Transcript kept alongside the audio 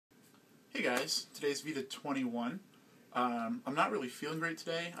Hey guys, today's VEDA 21. I'm not really feeling great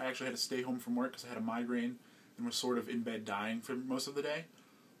today. I actually had to stay home from work because I had a migraine and was sort of in bed dying for most of the day.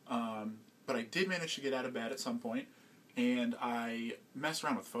 But I did manage to get out of bed at some point, and I messed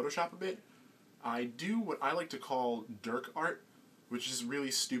around with Photoshop a bit. I do what I like to call Derk Art, which is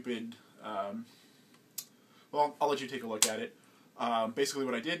really stupid. Well, I'll let you take a look at it. Basically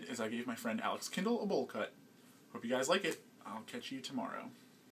what I did is I gave my friend Alex Kindle a bowl cut. Hope you guys like it. I'll catch you tomorrow.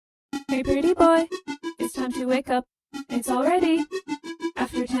 Hey pretty boy, it's time to wake up. It's already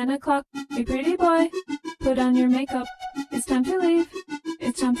after 10 o'clock. Hey pretty boy, put on your makeup. It's time to leave.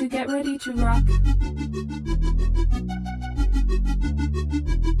 It's time to get ready to rock.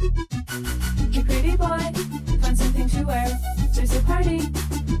 Hey pretty boy, find something to wear. There's a party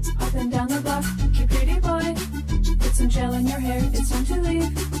up and down the block. Hey pretty boy, put some gel in your hair. It's time to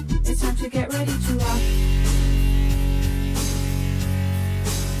leave. It's time to get ready to rock.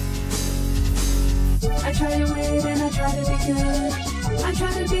 I try to wait and I try to be good. I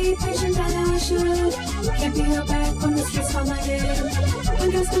try to be patient, I know I should. Can't be held back when the streets call my name.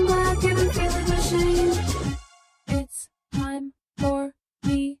 I'm dressed in black and I'm feeling ashamed. It's time for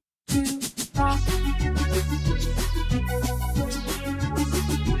me to rock.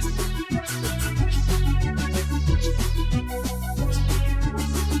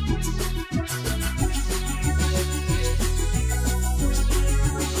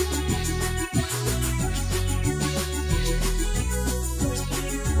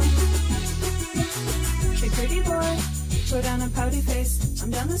 Pretty boy, put on a pouty face. I'm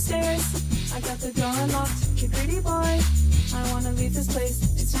down the stairs, I got the door unlocked. Hey pretty boy, I wanna leave this place.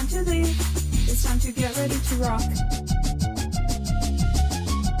 It's time to leave, it's time to get ready to rock.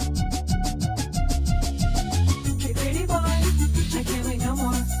 Hey pretty boy, I can't wait no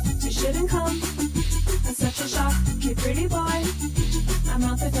more. You shouldn't come, that's such a shock. Hey pretty boy, I'm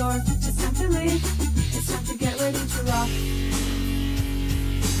out the door. It's time to leave, it's time to get ready to rock.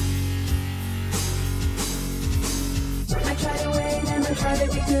 I try to wait and I try to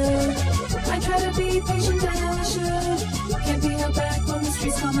be good. I try to be patient, I know I should. Can't be held back when the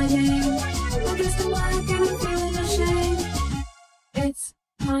streets call my name. I'm dressed in black and I'm feeling ashamed. It's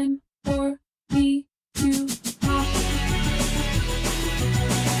time for me to rock.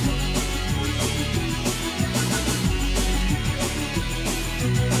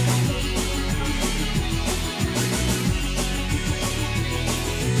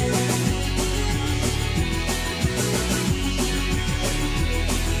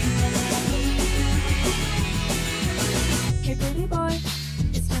 Hey pretty boy,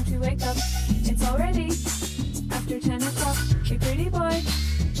 it's time to wake up. It's already after 10 o'clock. Hey pretty boy,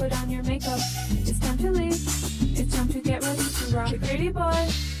 put on your makeup. It's time to leave. It's time to get ready to rock. Hey pretty boy,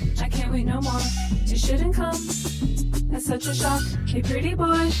 I can't wait no more. You shouldn't come, that's such a shock. Hey pretty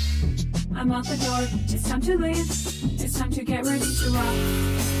boy, I'm out the door. It's time to leave. It's time to get ready to rock.